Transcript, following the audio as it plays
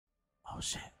Oh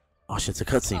shit. Oh shit, it's a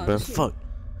cutscene, Oh, bro. shit. Fuck.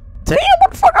 Damn,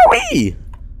 what the fuck are we?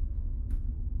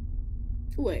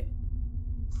 Wait.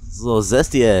 It's a little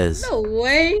zesty ass. No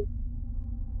way.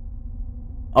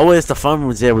 Oh wait, it's the fun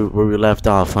rooms there where we left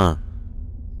off, huh?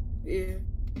 Yeah.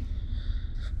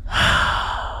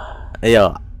 Hey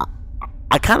yo,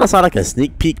 I kind of saw like a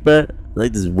sneak peek, bro.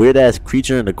 Like this weird ass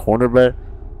creature in the corner, bro.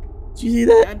 Did you see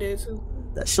that? I did too.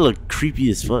 That shit look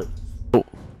creepy as fuck.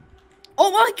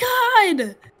 Oh my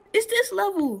god! It's this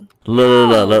level.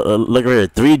 Look right here.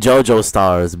 3 JoJo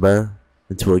stars, bro.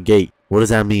 Into a gate. What does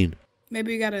that mean?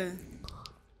 Maybe you gotta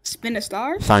spin the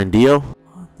stars? Find Dio?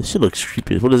 This shit looks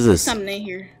creepy. What is this? Something in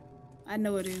here. I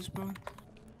know it is, bro.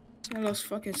 It's one of those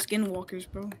fucking skinwalkers,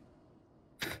 bro.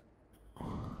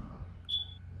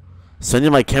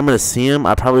 Sending my camera to see him?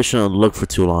 I probably shouldn't look for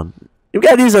too long. You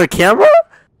gotta use our camera?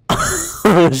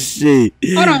 Oh shit.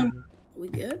 Hold on. We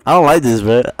good? I don't like this,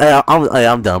 bro.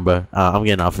 I'm done, bro. I'm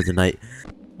getting off for tonight.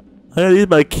 I gotta use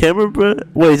my camera, bro.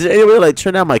 Wait, is there any way to like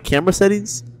turn down my camera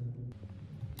settings?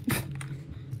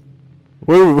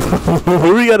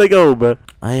 Where we gotta go, bro?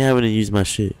 I ain't having to use my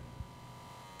shit.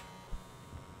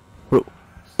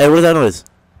 Hey, what is that noise?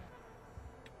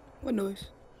 What noise?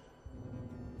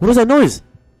 What is that noise?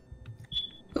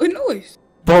 What noise?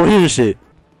 Bro, hear this shit.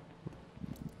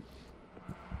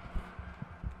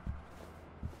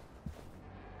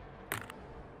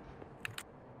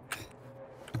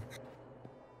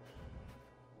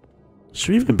 Should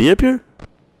we even be up here?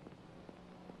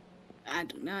 I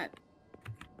do not.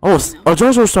 Oh, a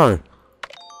JoJo star.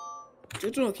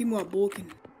 JoJo keep more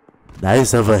walking. That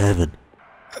is for heaven.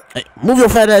 Hey, move your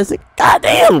fat ass. God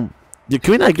damn. Dude,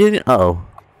 can we not get in? Uh oh.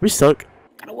 We stuck.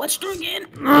 Gotta watch through again.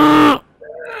 I'm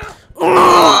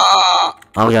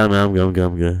good, man. I'm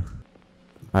good.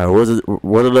 Alright,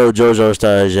 where the little JoJo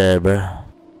stars at, bro?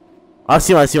 I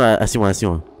see one. I thought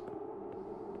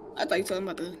you were talking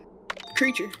about the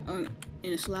creature in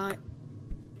the slide.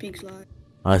 Pink slide.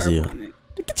 I see you. Purple, I meant.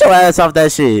 Get your ass off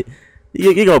that shit.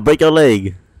 You gonna break your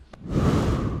leg.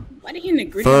 Why did he in the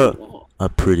gritty Fuck. wall? A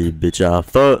pretty bitch, I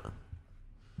fuck.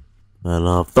 And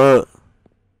I fuck.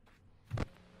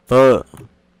 Fuck.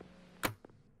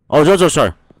 Oh, JoJo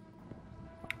star.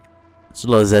 It's a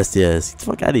little zesty ass. Get the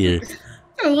fuck out of here.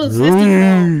 A little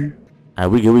zesty ball.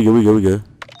 Alright, we good.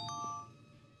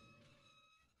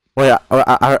 Wait,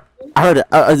 I heard it.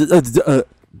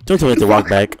 Don't tell me to walk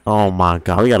back. Oh my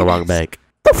god, we gotta walk back.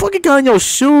 What the fuck you got on your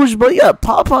shoes, bro? You got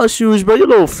Pawpaw shoes, bro. You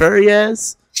little furry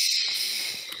ass.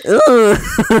 You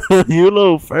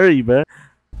little furry, man.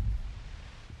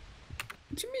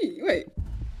 What you mean? Wait.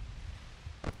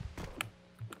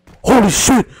 Holy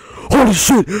shit! Holy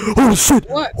shit!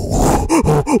 What?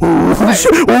 Holy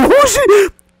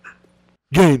shit!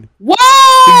 Gain. Whoa!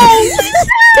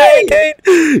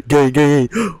 Gain.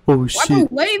 Oh Why shit. am I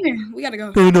waving? We gotta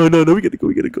go. No, we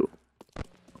gotta go.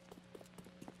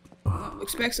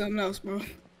 Expect something else, bro.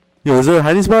 Yo, is there a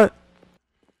hiding spot?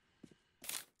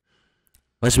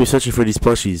 I should be searching for these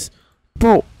plushies.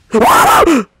 Bro.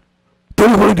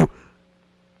 Don't want to do.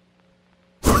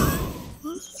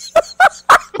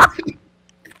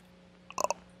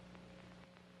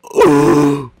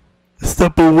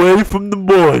 Step away from the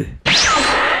boy.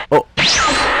 Oh.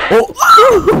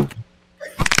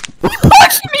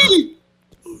 Punch me!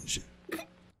 Oh shit.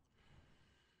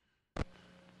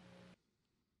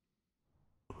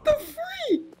 The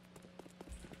freak!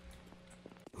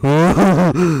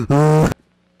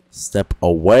 Step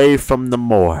away from the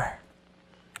moor.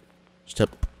 Step.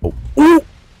 Oh. Ooh.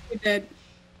 We're dead.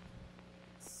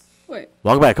 Wait.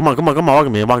 Walk back. Come on. Walk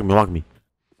me.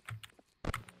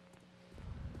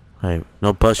 Hey,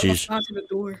 no plushies. Onto the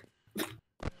door.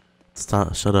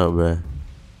 Stop. Shut up, bro.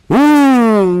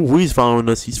 Ooh, he's following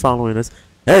us.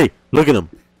 Hey, look at him.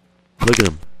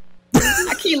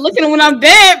 I keep looking at him when I'm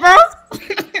dead, bro.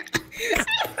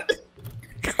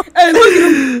 Hey, look at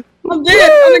him. I'm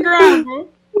dead on the ground, bro.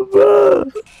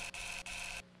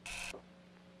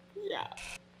 Yeah.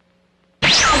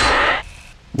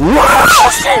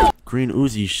 Green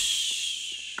Uzi.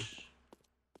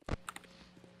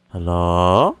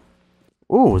 Hello?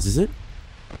 Oh, is this it?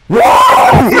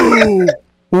 Whoa!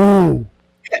 Whoa!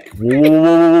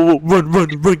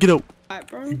 Run, get out! Right,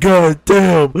 bro. God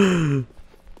damn!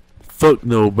 Fuck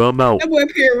no, bro, I'm out. That boy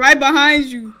appeared right behind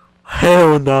you.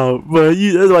 Hell no, bro.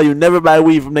 That's why you never buy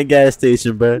weed from the gas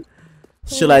station, bro.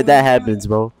 Shit like that happens,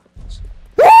 bro.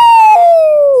 We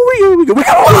go.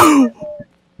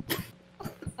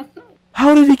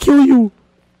 How did he kill you?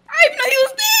 I didn't know he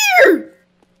was there.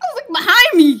 I was like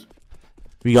behind me.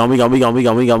 We got.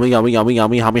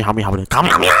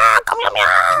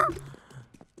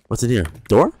 What's in here?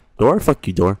 Door? Fuck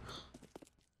you, door.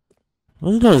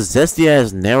 What are those zesty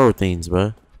ass narrow things,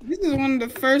 bro? This is one of the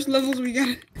first levels we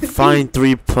got. Find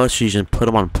 3 plushies and put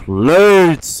them on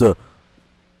plates. Look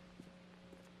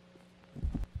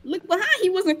behind.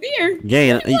 He wasn't there.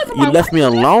 Yeah, you left me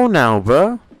alone now,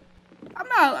 bro. I'm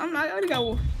not. I already got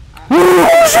one.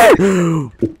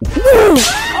 Oh!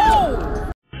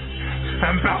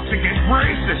 I'm about to get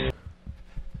racist.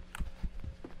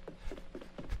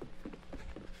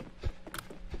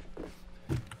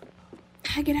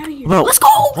 I get out of here. No. Let's go.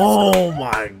 Oh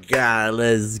my god,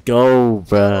 let's go,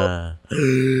 bruh.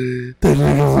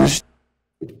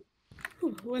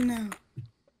 What now?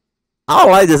 I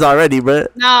don't like this already, bruh.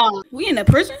 Nah, we in a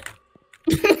prison.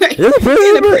 Is it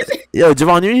prison, bruh? Yo,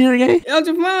 Javon, you in here again? Yo,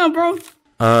 Javon,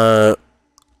 bro.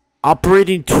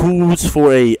 Operating tools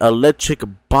for a electric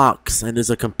box, and there's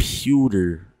a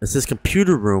computer. It says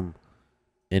computer room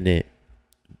in it.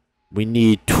 We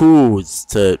need tools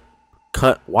to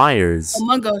cut wires.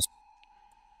 Among Us.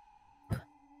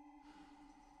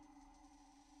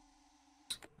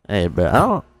 Hey,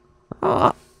 bro,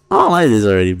 I don't like this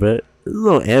already, but this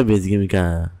little ambience give me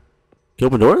kind of. Can you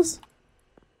open doors?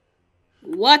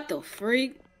 What the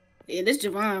freak? Yeah, this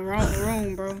Javon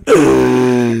wrong, bro.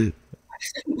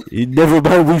 You never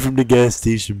buy weed from the gas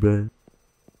station, bro.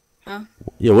 Huh?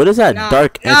 Yo, what is that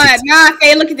dark entity? Nah,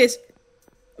 hey, look at this.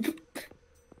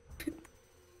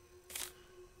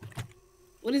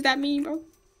 What does that mean, bro?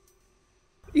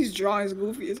 These drawings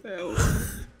goofy as hell.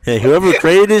 Hey, whoever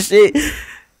created this shit,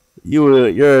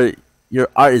 your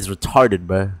art is retarded,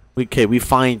 bro. Okay, we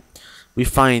find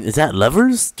is that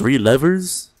levers? 3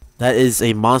 levers? That is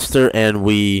a monster, and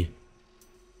we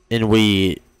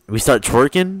start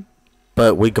twerking,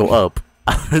 but we go up.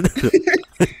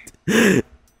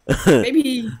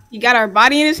 Maybe he got our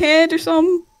body in his head or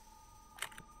something.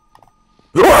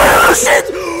 Oh shit!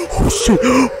 Oh shit!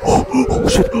 Oh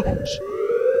shit! Oh shit!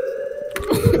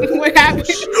 What happened?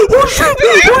 Oh shit!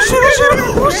 Oh shit! Oh shit!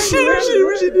 Oh shit!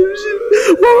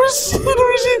 Oh shit!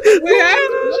 Oh shit! What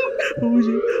happened? Oh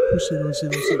shit! Oh shit! Oh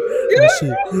shit! Oh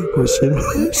shit! Oh shit! Oh shit!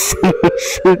 Oh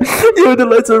shit! Yo, the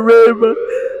lights are red, bro.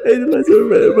 Hey, the lights are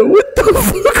red, bro. What the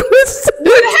fuck was that?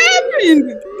 What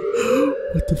happened?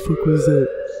 What the fuck was that?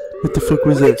 What the fuck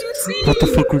was What that? did you see? What the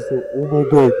fuck was that? Oh my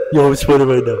god! Yo, I'm sweating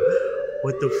right now.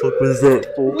 What the fuck was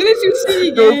that? Bro? What did you see,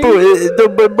 No, gang? bro,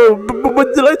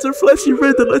 the lights are flashing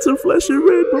red. The lights are flashing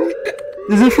red, bro.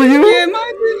 Is it for you? Yeah,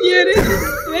 this is.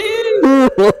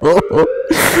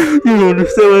 You don't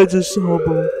understand what I just saw,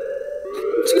 bro.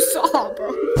 What you saw,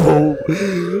 bro? Bro,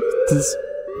 this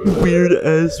weird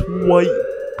ass white,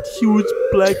 huge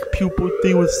black pupil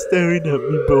thing was staring at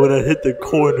me, bro, when I hit the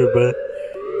corner, bro.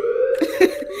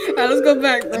 Alright, let's go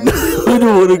back, bro. I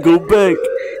don't want to go back.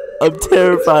 I'm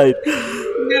terrified.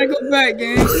 We gotta go back,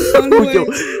 gang.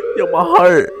 Yo, my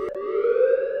heart.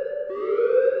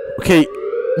 Okay,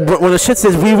 when the shit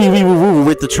says wee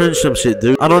with the turn some shit,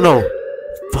 dude. I don't know.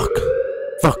 Fuck.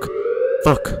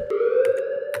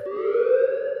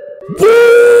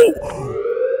 Woo!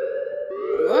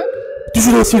 What? Did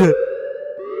you not see that?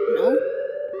 No.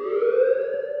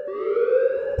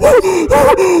 Oh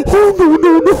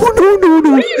no. What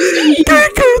are you seeing?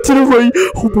 Get to the right.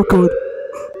 Oh my god.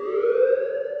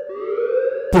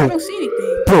 I don't see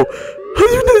anything. Bro, how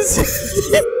you not see?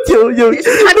 Yo, It's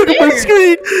not look at my there.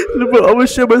 screen. Look, bro, I'm gonna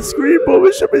share my screen, bro. I'm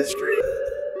gonna share my screen.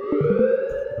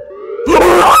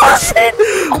 Oh shit!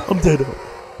 I'm dead.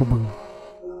 Oh my god.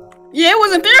 Yeah, it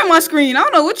wasn't there on my screen. I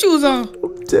don't know what you was on.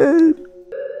 I'm dead.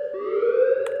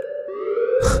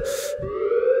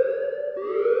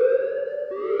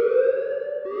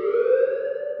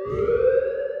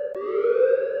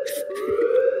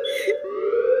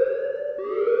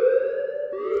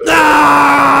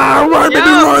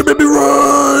 Run, baby,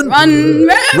 run! Run,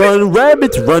 man. Run,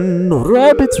 rabbits, run,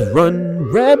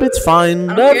 rabbits fine,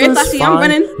 I don't care if I levers see I'm fine,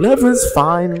 running. levers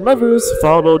fine, levers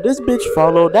follow, this bitch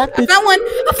follow, that I bitch. found one.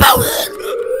 I found one.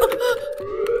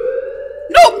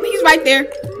 Nope, he's right there.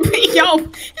 Yo,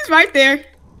 he's right there.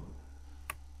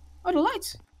 Oh, the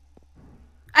lights.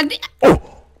 I did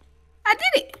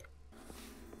it.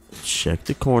 Check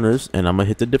the corners, and I'm gonna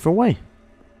hit the different way.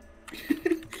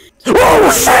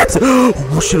 Oh shit!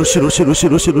 Oh shit! Oh shit! Oh shit! Oh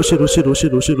shit! Oh shit! Oh shit! Oh shit! Oh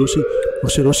shit! Oh shit! Oh shit! Oh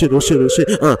shit! Oh shit! Oh shit! Oh shit!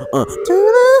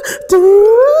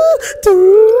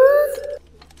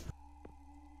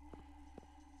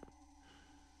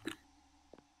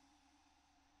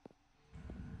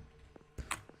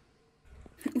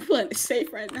 What? It's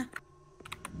safe right now.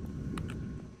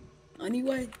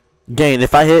 Anyway. Gang,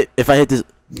 if I hit this,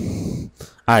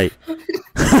 alright.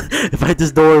 If I hit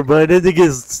this door, bro, that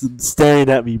nigga's staring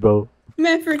at me, bro.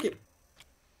 Man, frick it.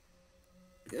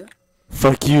 Yeah.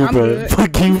 Fuck you, I'm bro. good.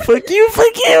 Fuck you, fuck you,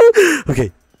 fuck you.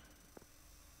 Okay.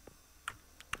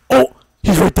 Oh,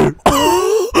 he's right there.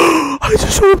 Oh, I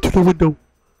just showed up to the window.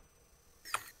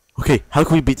 Okay, how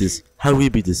can we beat this? How do we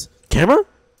beat this? Camera?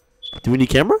 Do we need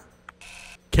camera?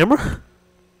 Camera?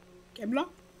 Camera?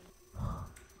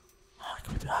 How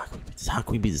can we beat this? How can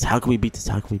we beat this? How can we beat this?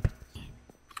 How can we beat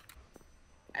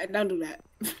this? Don't do that.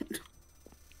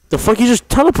 The fuck, you just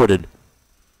teleported.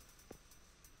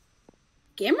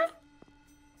 Camera?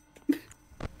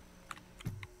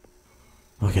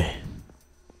 Okay.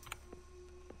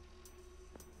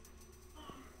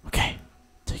 Okay.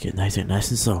 Take it nice and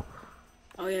slow.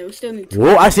 Oh yeah, we still need to.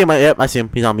 Whoa, I see him. Yep, I see him.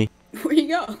 He's on me. Where you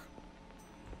go?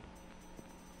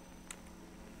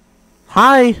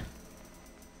 Hi.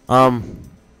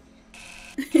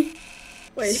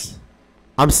 Wait.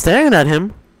 I'm staring at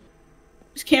him.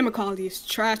 This camera quality is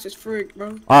trash as frick,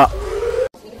 bro. Oh!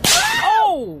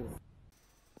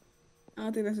 I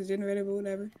don't think that's a generator, but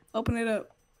whatever. Open it up.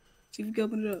 See if you can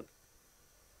open it up.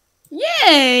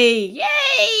 Yay!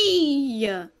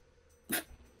 Yay!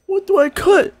 What do I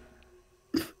cut?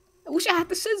 I wish I had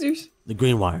the scissors. The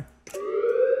green wire.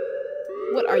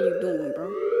 What are you doing,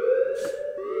 bro?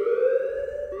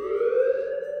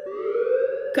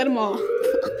 Cut them all.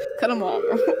 Cut them all,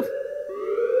 bro.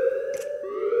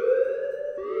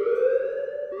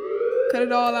 Cut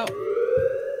it all out.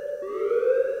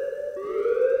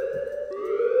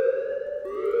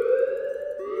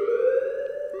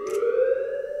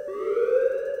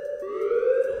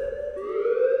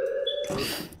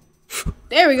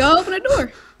 There we go. Open the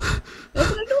door.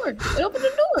 Open the door. It opened the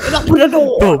door. It opened the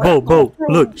door. Bo,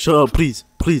 look, shut up, please,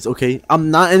 okay. I'm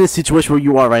not in a situation where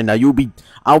you are right now.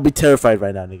 I'll be terrified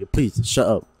right now, nigga. Please, shut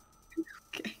up.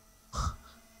 Okay.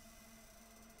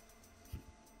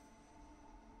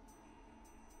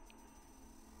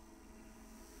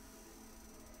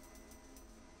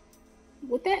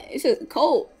 What that? It's a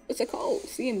code. It's a code.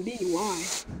 CMD Y.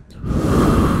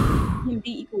 CMD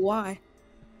equal Y.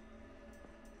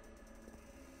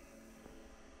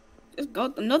 Just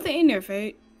go. Nothing in there,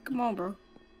 Fade. Come on, bro.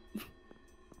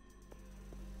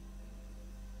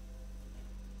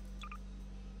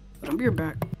 But I'll be right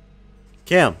back.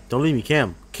 Cam, don't leave me,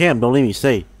 Cam. Cam, don't leave me.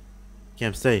 Stay.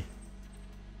 Cam, stay.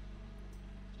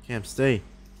 Cam, stay.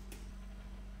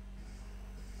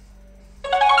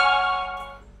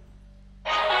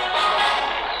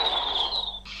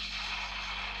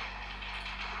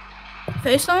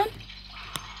 Face on?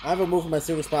 I have removed my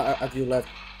silver spot after you left.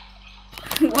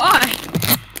 Why?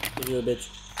 You a bitch.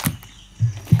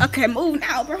 Okay, move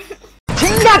now, bro.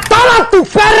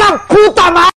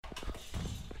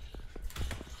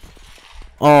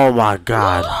 Oh my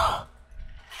god.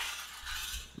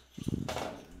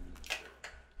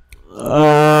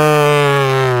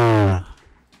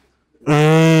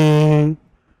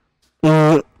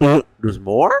 There's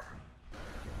more?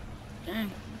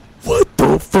 Dang. What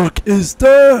the fuck is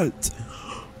that?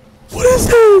 What is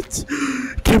that?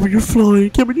 Cameron, you're flying.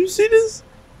 Cameron, you see this?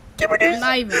 Cameron,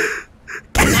 Not even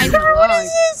alive. what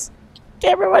is this?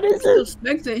 Cameron, what is this?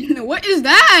 Suspected. What is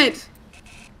that?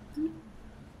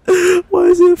 Why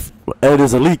is it? Hey,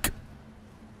 there's a leak.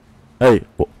 Hey,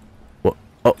 what?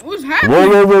 Oh. What's happening?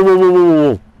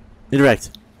 Whoa. Interact.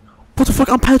 What the fuck?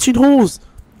 I'm patching holes.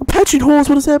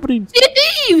 What is happening? See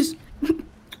thieves!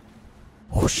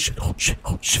 Oh shit.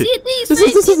 See thieves!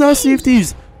 This is not Sea of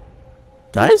Thieves.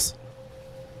 Guys?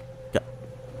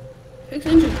 Fix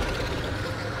engine.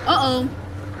 Uh-oh.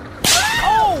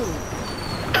 Oh!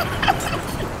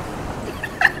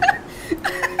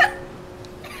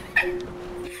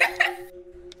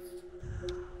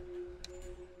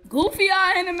 Goofy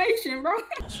eye animation, bro.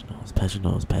 Patch your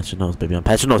nose, baby. I'm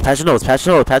patch your nose.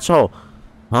 Patch hole.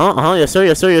 Huh? Yes,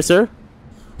 sir.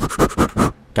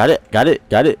 Got it.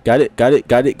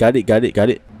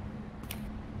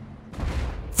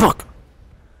 Fuck.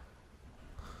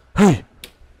 Hey.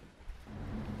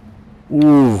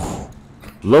 Ooh.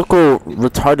 Local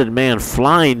retarded man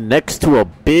flying next to a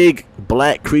big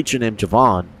black creature named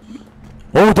Javon.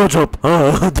 Oh, don't jump.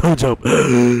 Don't jump.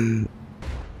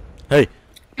 Hey.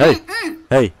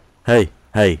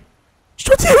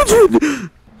 Shut the engine.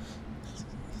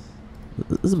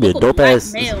 This would be a dope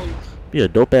ass. Be a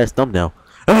dope ass thumbnail.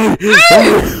 Hey.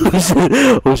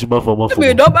 Oh shit, my fault. Be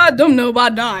a dope ass thumbnail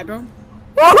about die, bro.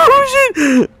 Oh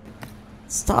shit.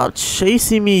 Stop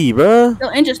chasing me, bruh. No,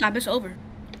 engine stop. It's over.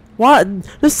 What?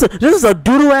 This is a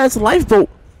doodle ass lifeboat.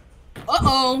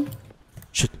 Uh-oh.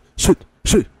 Shit.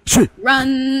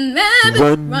 Run, rabbit.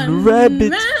 Run,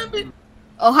 rabbit.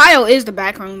 Ohio is the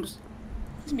back rooms.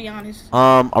 Let's be honest.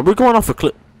 Are we going off a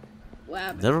clip? What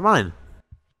happened? Never mind.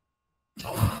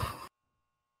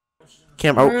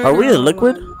 Cam, are we in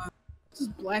liquid? This is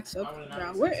black stuff,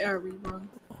 bro. Where are we, bro?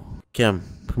 Cam,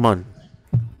 come on.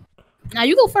 Now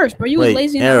you go first, bro. You was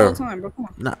lazy the whole time, bro. Come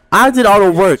on. Nah, I did all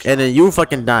the work and then you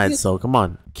fucking died. So come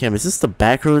on, Cam. Is this the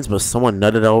back rooms, but someone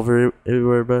nutted over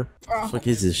everywhere, bro? Fuck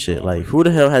is this shit? Like, who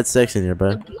the hell had sex in here,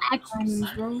 bro? The black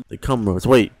rooms, bro. The cum rooms.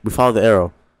 Wait, we follow the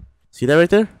arrow. See that right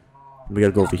there? We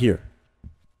gotta go over here.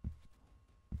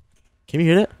 Can you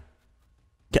hear that?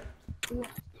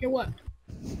 Hear what?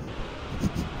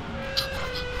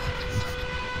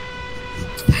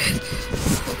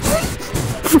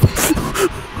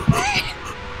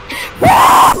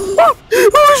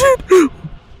 Oh shit!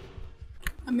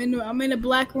 I'm in the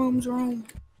black room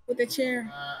with a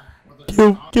chair.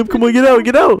 Kim, come on, get out,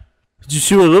 get out! Did you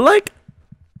see what it looked like?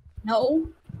 No.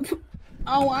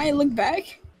 Oh, I ain't look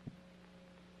back.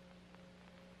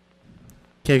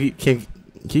 Can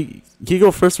you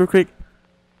go first real quick?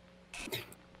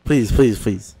 Please, please,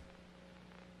 please.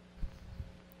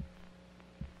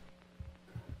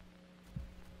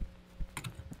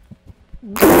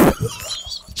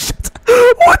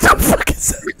 What the fuck is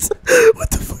that? What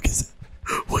the fuck is that?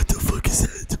 What the fuck is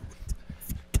that?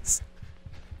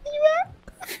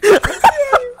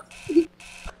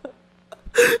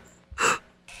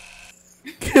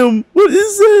 Kim, what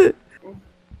is that?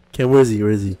 Kim, where is he?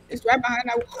 Where is he? It's right behind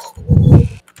that wall.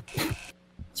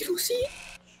 You don't see it?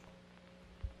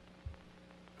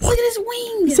 Look at his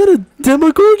wings. Is that a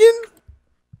Demogorgon?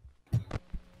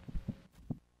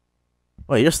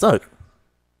 Wait, you're stuck.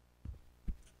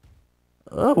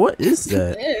 What is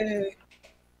that? Yeah.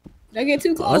 Don't get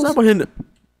too Oh, close. that's not him.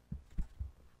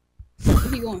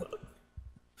 Where you going?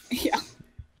 Yeah.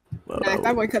 Nah, if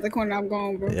that boy cut the corner, I'm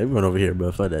going, bro. Yeah, we're going over here,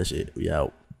 bro. Fuck that shit. We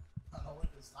out.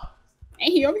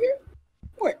 Ain't he over here?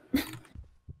 What?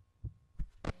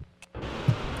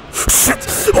 Shit!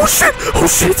 Oh shit! Oh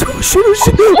shit! Oh shit! Oh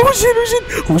shit! Oh shit!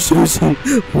 Oh shit! Oh shit! Oh shit!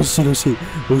 Oh shit! Oh shit!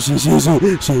 Oh shit!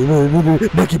 Shit!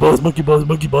 Shit! Monkey balls! Monkey balls!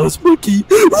 Monkey balls! Monkey!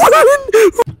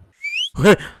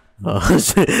 Run! Oh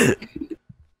shit!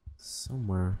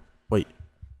 Somewhere. Wait.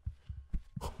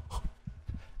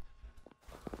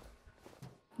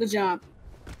 Good job.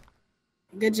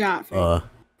 Good job, fam.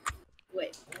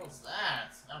 Wait. What was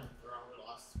that?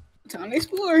 Time to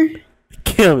explore.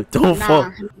 Kim, don't fall.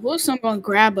 Nah, what's someone gonna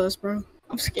grab us, bro?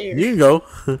 I'm scared. You can go.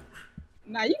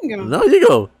 Nah, you can go. No, you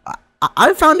go.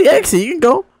 I found the exit. You can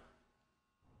go.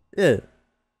 Yeah.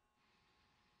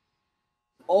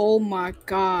 Oh my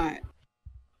god.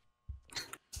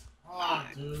 Oh,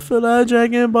 dude. Feel like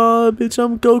Dragon Ball, bitch.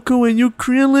 I'm Goku and you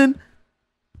Krillin.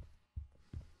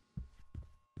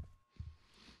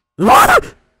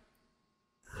 What?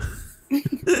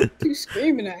 You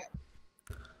screaming at?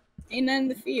 Ain't nothing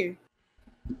to fear.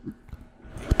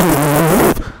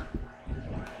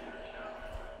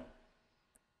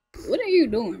 What are you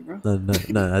doing, bro?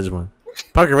 No, I just want.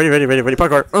 Parker, ready,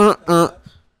 Parker.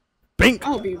 Bink. I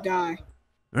hope you die.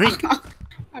 Bink.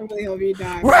 I really hope you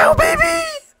die. Wow, baby.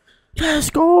 Let's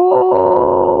go.